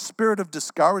toilet, the spirit of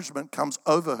discouragement comes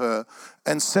over her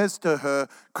and says to her,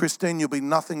 Christine, you'll be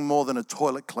nothing more than a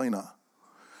toilet cleaner.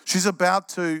 She's about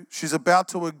to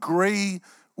agree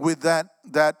with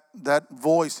that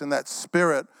voice and that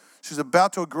spirit. She's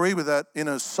about to agree with that in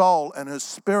her soul, and her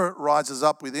spirit rises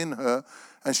up within her,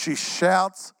 and she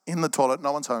shouts in the toilet.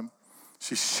 No one's home.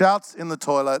 She shouts in the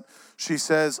toilet. She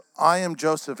says, I am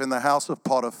Joseph in the house of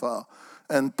Potiphar,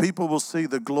 and people will see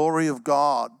the glory of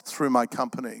God through my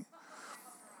company.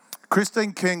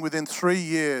 Christine King, within 3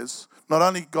 years, not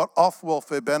only got off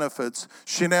welfare benefits,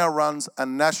 she now runs a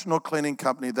national cleaning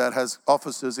company that has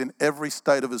offices in every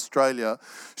state of Australia.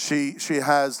 She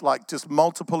has like just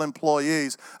multiple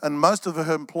employees, and most of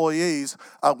her employees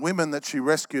are women that she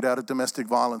rescued out of domestic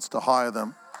violence to hire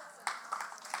them.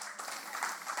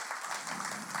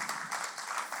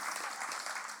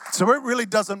 So it really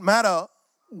doesn't matter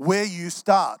where you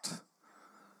start.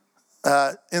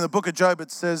 In the book of Job,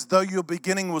 it says, though your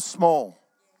beginning was small,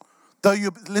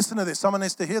 listen to this, someone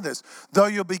needs to hear this. Though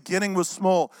your beginning was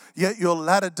small, yet your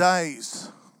latter days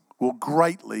will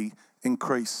greatly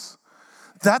increase.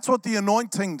 That's what the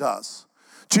anointing does.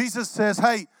 Jesus says,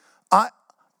 hey,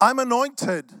 I'm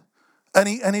anointed.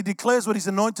 And he declares what he's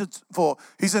anointed for.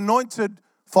 He's anointed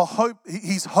for hope.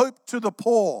 He's hope to the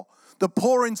poor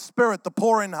in spirit, the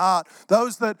poor in heart.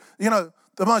 Those that,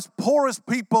 the most poorest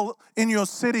people in your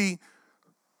city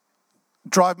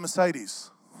drive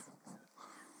Mercedes.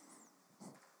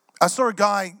 I saw a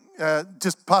guy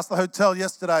just past the hotel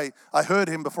yesterday. I heard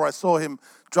him before I saw him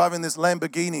driving this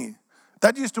Lamborghini.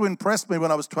 That used to impress me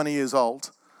when I was 20 years old.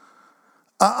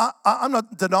 I'm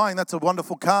not denying that's a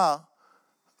wonderful car.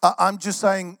 I'm just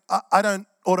saying I don't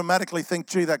automatically think,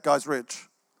 gee, that guy's rich.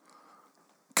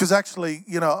 Because actually,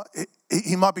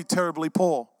 he might be terribly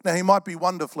poor. Now, he might be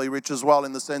wonderfully rich as well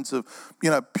in the sense of,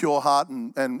 pure heart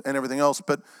and everything else.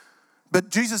 But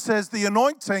Jesus says the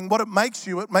anointing, what it makes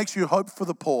you hope for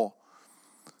the poor.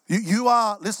 You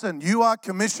are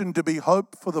commissioned to be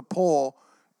hope for the poor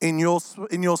in your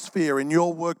sphere, in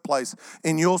your workplace,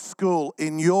 in your school,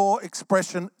 in your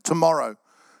expression tomorrow.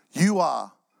 You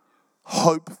are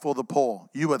hope for the poor.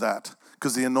 You are that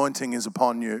because the anointing is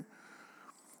upon you.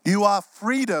 You are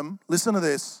freedom, listen to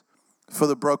this, for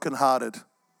the brokenhearted.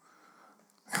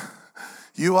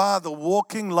 You are the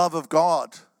walking love of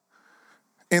God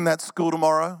in that school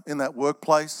tomorrow, in that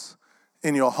workplace,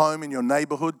 in your home, in your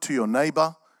neighborhood, to your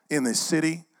neighbor, in this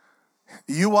city.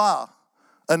 You are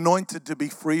anointed to be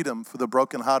freedom for the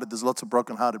brokenhearted. There's lots of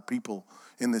brokenhearted people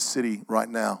in this city right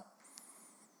now.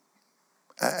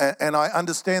 And I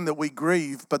understand that we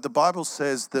grieve, but the Bible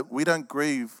says that we don't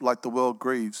grieve like the world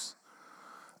grieves.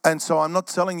 And so I'm not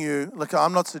telling you,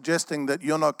 I'm not suggesting that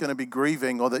you're not going to be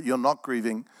grieving or that you're not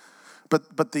grieving.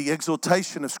 But the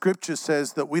exhortation of Scripture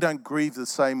says that we don't grieve the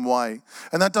same way.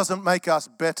 And that doesn't make us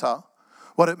better.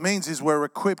 What it means is we're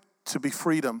equipped to be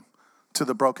freedom to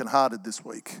the brokenhearted this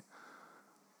week.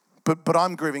 but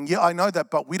I'm grieving. Yeah, I know that,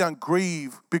 but we don't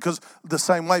grieve because the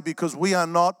same way, because we are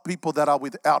not people that are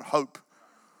without hope.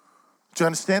 Do you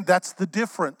understand? That's the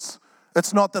difference.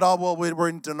 It's not that, we're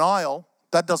in denial.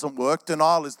 That doesn't work.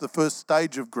 Denial is the first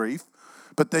stage of grief.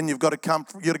 But then you've got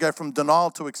to go from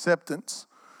denial to acceptance,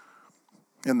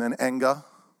 and then anger,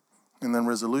 and then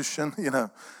resolution. You've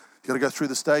got to go through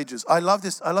the stages. I love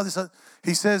this.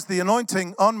 He says, the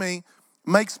anointing on me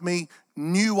makes me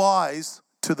new eyes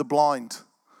to the blind.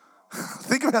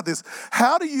 Think about this.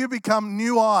 How do you become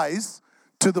new eyes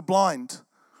to the blind?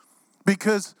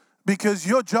 Because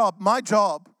your job, my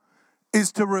job,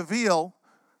 is to reveal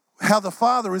how the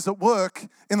Father is at work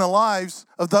in the lives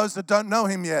of those that don't know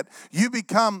Him yet. You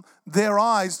become their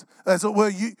eyes, as it were.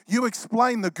 You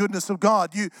explain the goodness of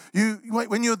God.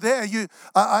 When you're there,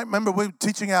 I remember we were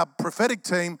teaching our prophetic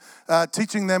team,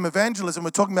 teaching them evangelism. We're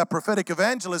talking about prophetic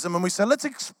evangelism, and we said, let's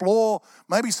explore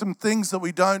maybe some things that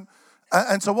we don't.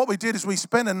 And so what we did is we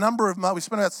spent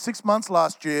about 6 months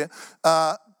last year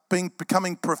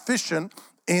becoming proficient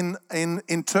in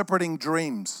interpreting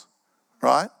dreams,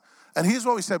 right? And here's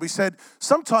what we said. We said,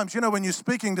 sometimes, when you're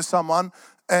speaking to someone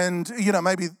and,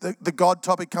 maybe the God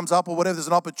topic comes up or whatever, there's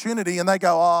an opportunity and they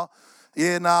go,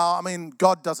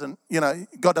 God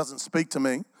doesn't speak to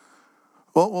me.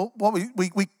 Well, what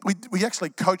we actually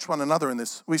coach one another in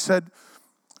this. We said,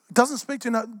 doesn't speak to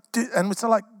you, and we said,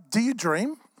 like, do you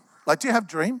dream? Like, do you have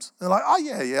dreams? And they're like, oh,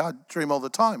 yeah, I dream all the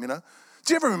time, Do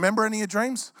you ever remember any of your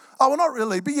dreams? Oh, well, not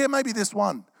really, but yeah, maybe this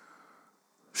one.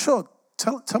 Sure,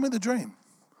 tell me the dream.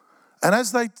 And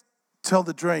as they tell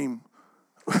the dream,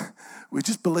 we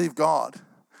just believe God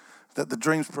that the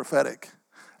dream's prophetic.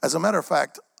 As a matter of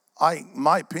fact,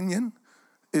 my opinion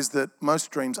is that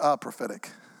most dreams are prophetic,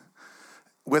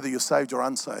 whether you're saved or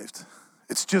unsaved.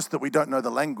 It's just that we don't know the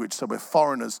language, so we're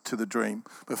foreigners to the dream.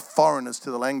 We're foreigners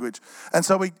to the language. And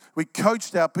so we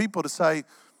coached our people to say,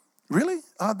 really?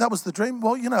 That was the dream?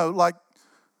 Well,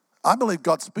 I believe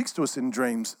God speaks to us in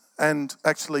dreams. And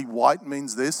actually white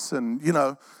means this, and,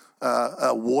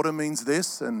 water means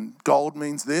this, and gold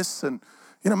means this. And,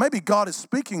 maybe God is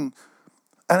speaking,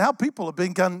 and our people have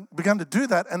begun to do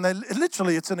that. And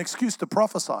it's an excuse to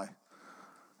prophesy.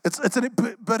 It's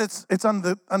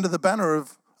under the banner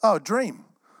of, dream.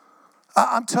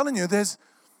 I'm telling you,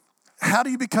 how do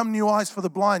you become new eyes for the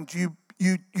blind? You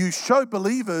show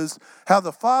believers how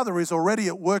the Father is already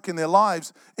at work in their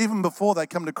lives even before they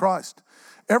come to Christ.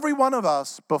 Every one of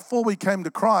us, before we came to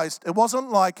Christ, it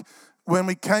wasn't like when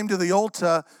we came to the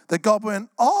altar that God went,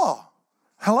 oh,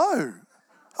 hello.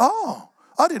 Oh,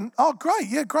 I didn't. Oh, great.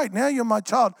 Yeah, great. Now you're my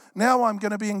child. Now I'm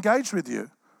going to be engaged with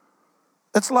you.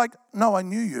 It's like, no, I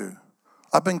knew you.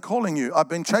 I've been calling you. I've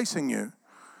been chasing you.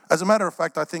 As a matter of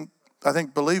fact, I think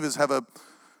believers are,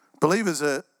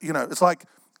 it's like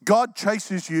God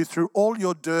chases you through all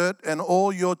your dirt and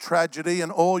all your tragedy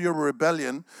and all your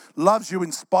rebellion, loves you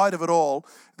in spite of it all.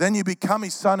 Then you become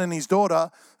His son and His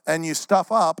daughter and you stuff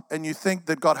up and you think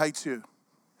that God hates you.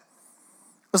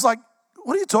 It's like,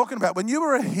 what are you talking about? When you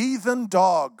were a heathen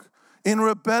dog in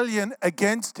rebellion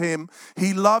against Him,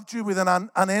 He loved you with an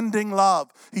unending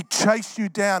love. He chased you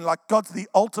down like God's the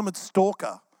ultimate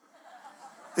stalker.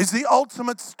 He's the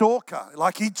ultimate stalker.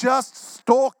 Like He just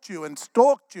stalked you and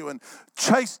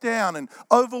chased down and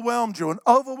overwhelmed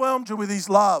you with His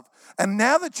love. And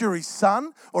now that you're His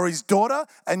son or His daughter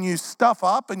and you stuff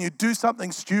up and you do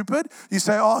something stupid, you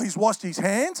say, oh, He's washed His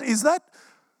hands. Is that?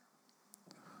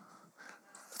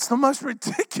 It's the most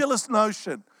ridiculous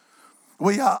notion.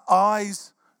 We are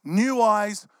new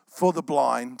eyes for the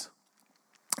blind.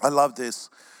 I love this.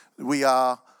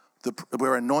 We're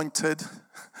anointed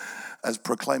as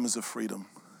proclaimers of freedom.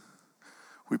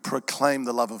 We proclaim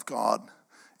the love of God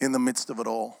in the midst of it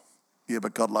all. Yeah,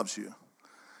 but God loves you.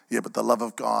 Yeah, but the love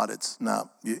of God,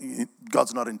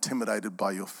 God's not intimidated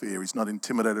by your fear. He's not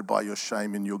intimidated by your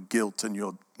shame and your guilt and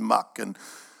your muck. And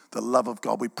the love of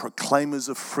God, we proclaimers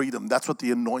of freedom. That's what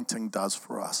the anointing does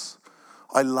for us.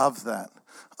 I love that.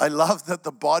 I love that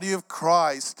the body of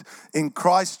Christ in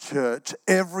Christ Church,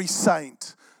 every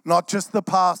saint, not just the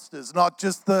pastors, not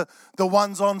just the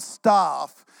ones on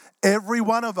staff, every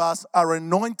one of us are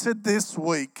anointed this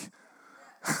week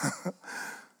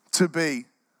to be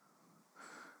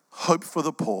hope for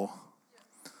the poor,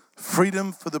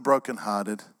 freedom for the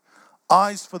brokenhearted,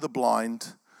 eyes for the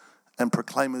blind, and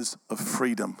proclaimers of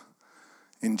freedom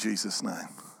in Jesus' name.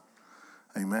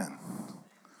 Amen.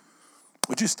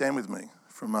 Would you stand with me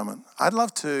for a moment? I'd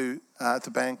love to, if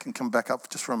the band can come back up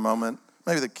just for a moment.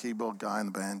 Maybe the keyboard guy in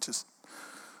the band.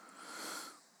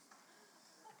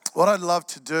 What I'd love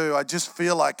to do, I just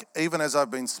feel like even as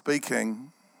I've been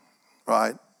speaking,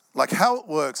 right, like how it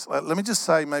works. Let me just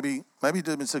say, maybe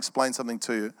just explain something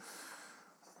to you.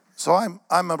 So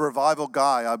I'm a revival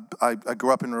guy. I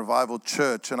grew up in a revival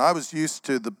church, and I was used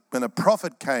to when a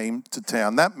prophet came to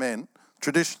town,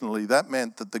 traditionally, that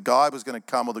meant that the guy was going to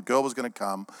come or the girl was going to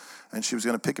come, and she was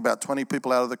going to pick about 20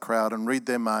 people out of the crowd and read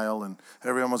their mail, and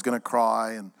everyone was going to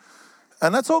cry, and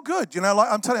that's all good.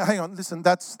 Like I'm telling you, hang on, listen,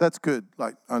 that's good.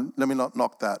 Like, let me not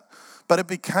knock that. But it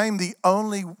became the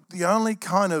only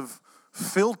kind of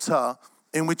filter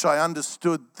in which I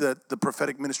understood that the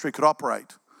prophetic ministry could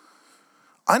operate.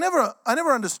 I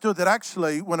never understood that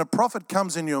actually when a prophet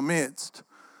comes in your midst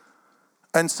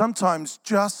and sometimes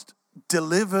just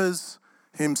delivers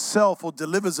himself or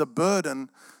delivers a burden,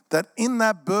 that in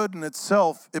that burden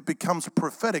itself, it becomes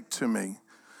prophetic to me.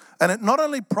 And it not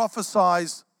only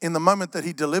prophesies in the moment that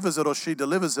he delivers it or she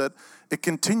delivers it, it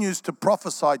continues to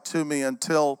prophesy to me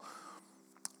until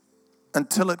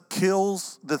it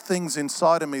kills the things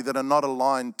inside of me that are not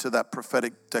aligned to that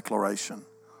prophetic declaration.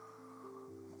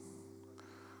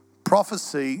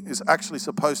 Prophecy is actually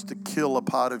supposed to kill a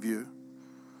part of you.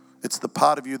 It's the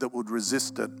part of you that would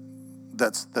resist it,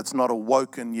 that's not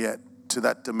awoken yet to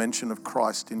that dimension of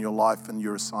Christ in your life and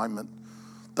your assignment.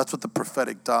 That's what the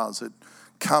prophetic does. It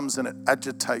comes and it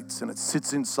agitates and it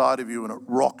sits inside of you and it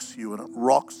rocks you and it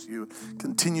rocks you. It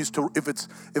continues to, if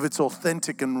it's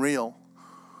authentic and real,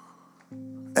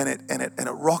 and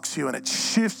it rocks you and it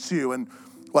shifts you. And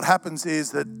what happens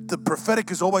is that the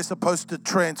prophetic is always supposed to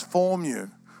transform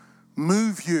you,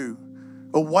 move you,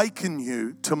 awaken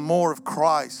you to more of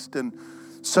Christ. And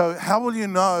so how will you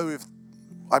know if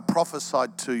I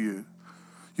prophesied to you?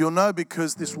 You'll know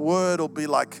because this word will be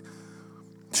like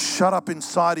shut up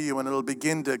inside of you, and it'll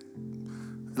begin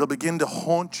to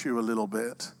haunt you a little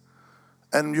bit.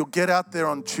 And you'll get out there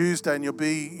on Tuesday and you'll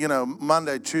be,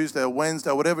 Monday, Tuesday or Wednesday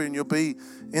or whatever, and you'll be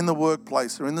in the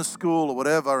workplace or in the school or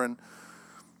whatever, and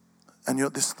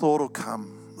this thought will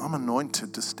come, I'm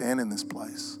anointed to stand in this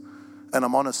place. And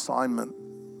I'm on assignment,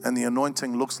 and the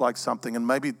anointing looks like something, and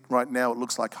maybe right now it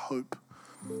looks like hope.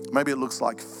 Maybe it looks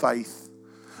like faith.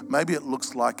 Maybe it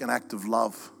looks like an act of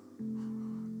love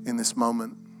in this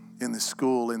moment, in this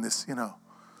school, in this,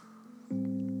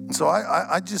 And so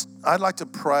I'd like to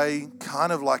pray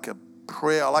kind of like a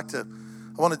prayer. I want to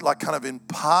like kind of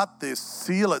impart this,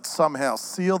 seal it somehow,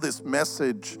 seal this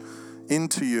message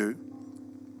into you.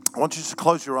 I want you to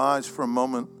close your eyes for a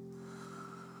moment.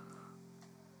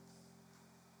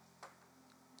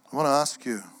 I want to ask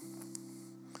you,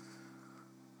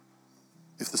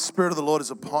 if the Spirit of the Lord is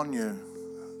upon you,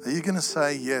 are you going to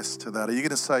say yes to that? Are you going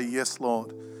to say, yes,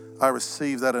 Lord, I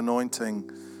receive that anointing.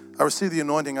 I receive the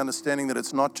anointing, understanding that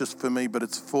it's not just for me, but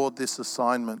it's for this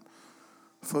assignment,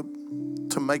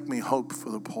 to make me hope for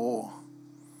the poor,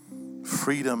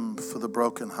 freedom for the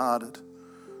brokenhearted,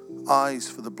 eyes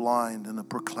for the blind, and a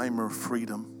proclaimer of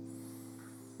freedom.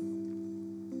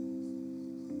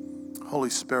 Holy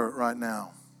Spirit, right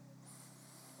now,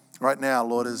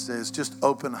 Lord, as there's just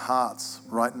open hearts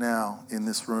right now in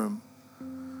this room,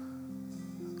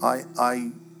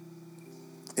 I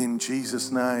in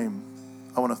Jesus' name,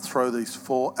 I want to throw these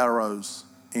 4 arrows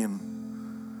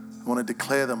in. I want to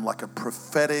declare them like a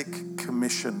prophetic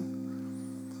commission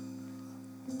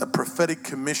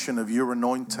of your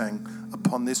anointing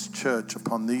upon this church,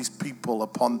 upon these people,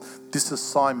 upon this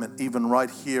assignment, even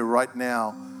right here, right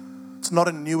now. It's not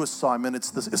a new assignment, it's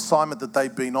the assignment that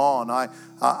they've been on.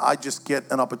 I just get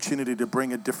an opportunity to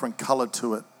bring a different color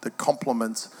to it that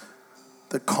complements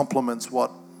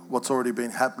what's already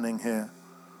been happening here.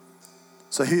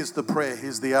 So here's the prayer,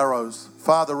 here's the arrows.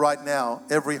 Father, right now,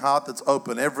 every heart that's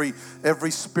open, every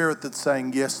spirit that's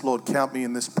saying, yes, Lord, count me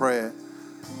in this prayer.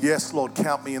 Yes, Lord,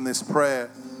 count me in this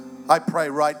prayer. I pray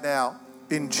right now,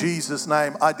 in Jesus'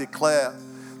 name, I declare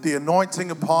the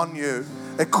anointing upon you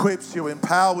equips you,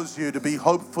 empowers you to be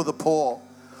hope for the poor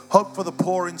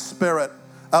in spirit,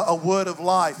 a word of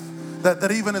life, that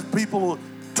even as people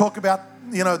talk about,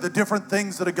 the different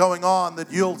things that are going on, that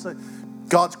you'll say,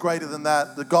 God's greater than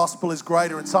that. The gospel is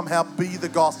greater, and somehow be the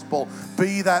gospel.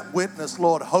 Be that witness,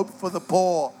 Lord. Hope for the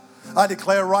poor. I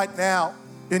declare right now,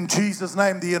 in Jesus'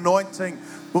 name, the anointing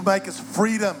will make us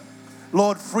freedom.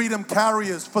 Lord, freedom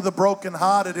carriers for the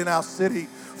brokenhearted in our city.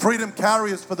 Freedom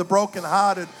carriers for the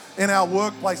brokenhearted in our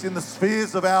workplace, in the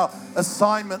spheres of our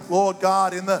assignment, Lord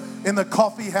God, in the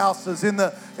coffee houses, in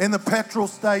the petrol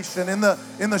station, in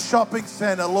the shopping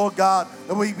center, Lord God,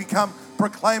 that we become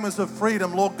proclaimers of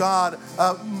freedom, Lord God,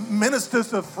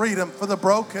 ministers of freedom for the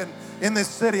broken in this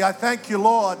city. I thank you,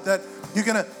 Lord, that you're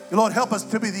going to, Lord, help us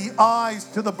to be the eyes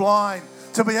to the blind,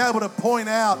 to be able to point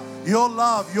out your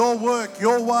love, your work,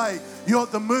 your way,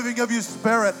 the moving of your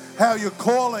Spirit, how you're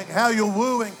calling, how you're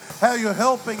wooing, how you're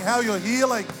helping, how you're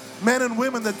healing men and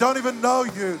women that don't even know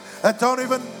you, that don't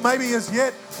even maybe as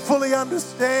yet fully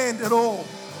understand it all.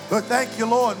 But thank you,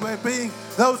 Lord, we're being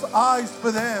those eyes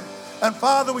for them. And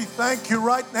Father, we thank you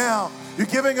right now. You're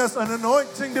giving us an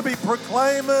anointing to be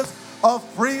proclaimers of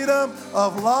freedom,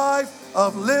 of life,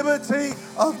 of liberty,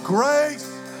 of grace,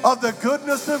 of the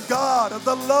goodness of God, of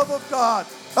the love of God,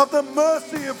 of the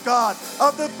mercy of God,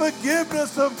 of the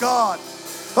forgiveness of God.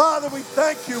 Father, we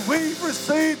thank you. We've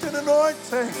received an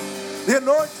anointing. The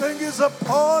anointing is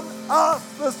upon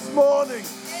us this morning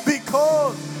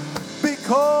because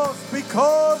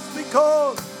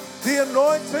the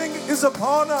anointing is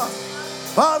upon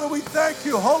us. Father, we thank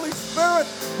you. Holy Spirit,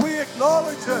 we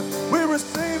acknowledge it. We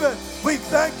receive it. We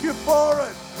thank you for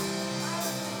it.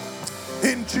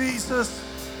 In Jesus'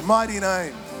 mighty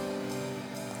name,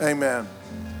 amen.